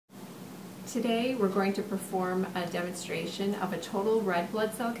Today we're going to perform a demonstration of a total red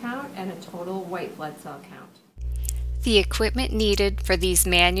blood cell count and a total white blood cell count. The equipment needed for these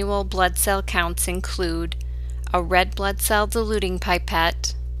manual blood cell counts include a red blood cell diluting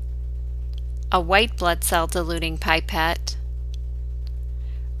pipette, a white blood cell diluting pipette,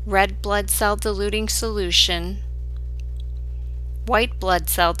 red blood cell diluting solution, white blood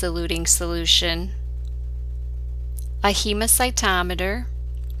cell diluting solution, a hemocytometer,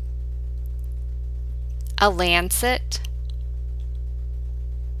 a lancet,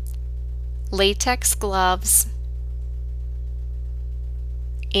 latex gloves,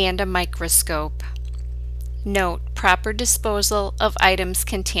 and a microscope. Note, proper disposal of items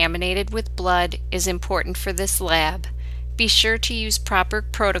contaminated with blood is important for this lab. Be sure to use proper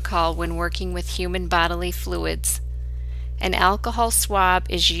protocol when working with human bodily fluids. An alcohol swab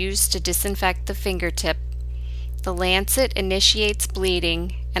is used to disinfect the fingertip. The lancet initiates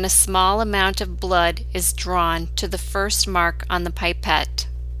bleeding, and a small amount of blood is drawn to the first mark on the pipette.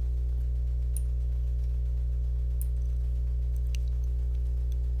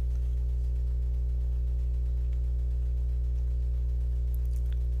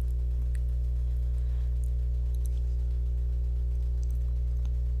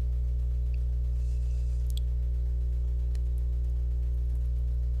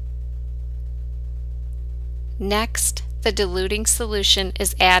 Next, the diluting solution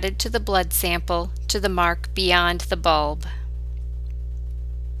is added to the blood sample to the mark beyond the bulb.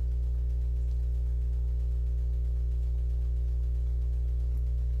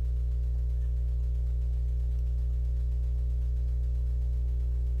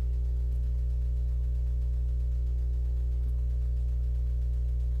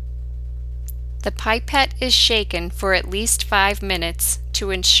 The pipette is shaken for at least 5 minutes to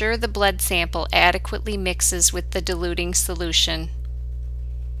ensure the blood sample adequately mixes with the diluting solution.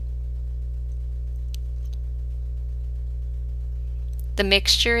 The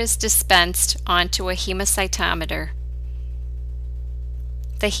mixture is dispensed onto a hemocytometer.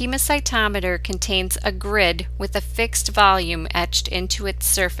 The hemocytometer contains a grid with a fixed volume etched into its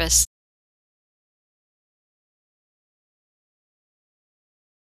surface.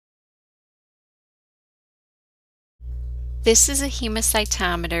 This is a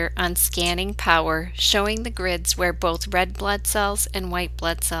hemocytometer on scanning power showing the grids where both red blood cells and white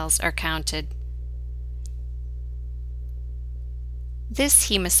blood cells are counted. This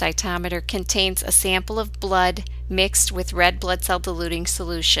hemocytometer contains a sample of blood mixed with red blood cell diluting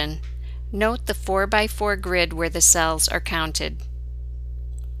solution. Note the 4x4 grid where the cells are counted.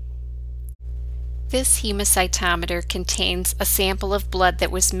 This hemocytometer contains a sample of blood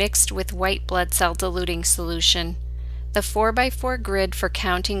that was mixed with white blood cell diluting solution. The 4x4 grid for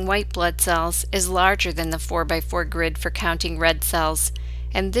counting white blood cells is larger than the 4x4 grid for counting red cells,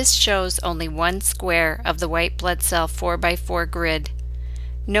 and this shows only one square of the white blood cell 4x4 grid.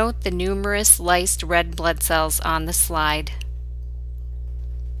 Note the numerous lysed red blood cells on the slide.